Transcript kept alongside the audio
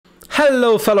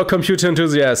Hello fellow computer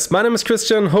enthusiasts, my name is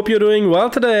Christian, hope you're doing well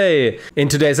today. In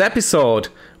today's episode,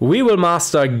 we will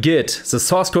master Git, the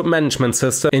source code management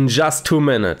system, in just 2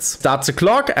 minutes. Start the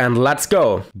clock and let's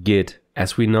go. Git,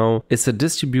 as we know, is a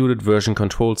distributed version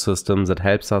control system that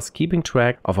helps us keeping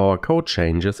track of our code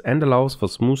changes and allows for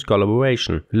smooth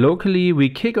collaboration. Locally, we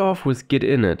kick off with git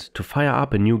init to fire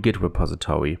up a new Git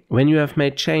repository. When you have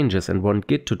made changes and want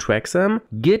Git to track them,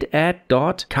 git add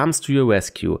dot comes to your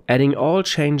rescue, adding all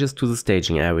changes to the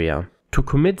staging area. To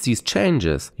commit these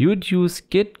changes, you would use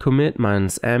git commit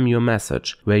 -m your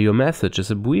message, where your message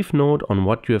is a brief note on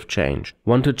what you have changed.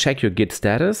 Want to check your Git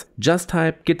status? Just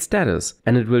type git status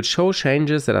and it will show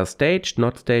changes that are staged,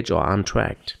 not staged or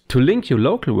untracked. To link your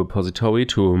local repository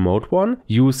to a remote one,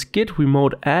 use git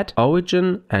remote add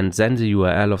origin and then the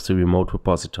URL of the remote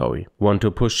repository. Want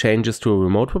to push changes to a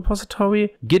remote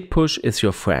repository? Git push is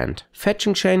your friend.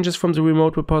 Fetching changes from the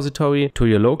remote repository to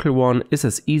your local one is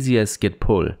as easy as git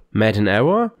pull. Made an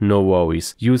error? No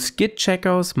worries. Use git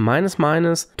checkers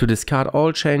 -- to discard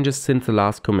all changes since the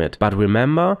last commit. But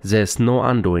remember, there's no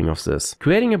undoing of this.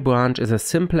 Creating a branch is as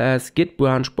simple as git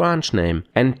branch name.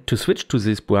 And to switch to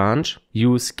this branch,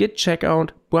 use git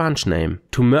checkout branch name.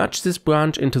 To merge this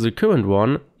branch into the current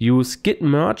one, use git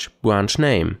merge branch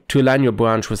name. To align your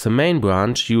branch with the main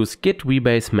branch, use git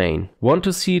rebase main. Want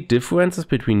to see differences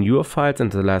between your files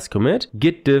and the last commit?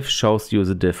 Git diff shows you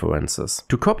the differences.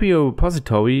 To copy your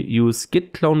repository, use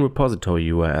git clone repository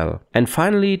URL. And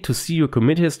finally, to see your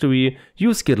commit history,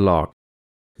 use git log.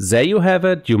 There you have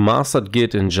it, you mastered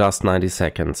Git in just 90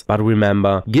 seconds. But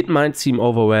remember, Git might seem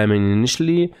overwhelming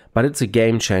initially, but it's a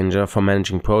game changer for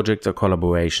managing projects or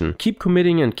collaboration. Keep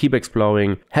committing and keep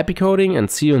exploring. Happy coding and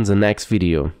see you in the next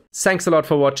video. Thanks a lot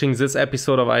for watching this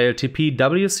episode of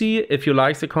ILTPWC. If you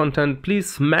like the content,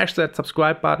 please smash that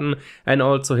subscribe button and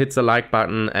also hit the like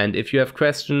button. And if you have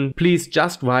questions, please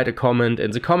just write a comment in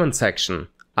the comment section.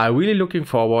 I'm really looking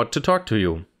forward to talk to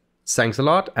you. Thanks a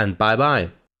lot and bye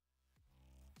bye.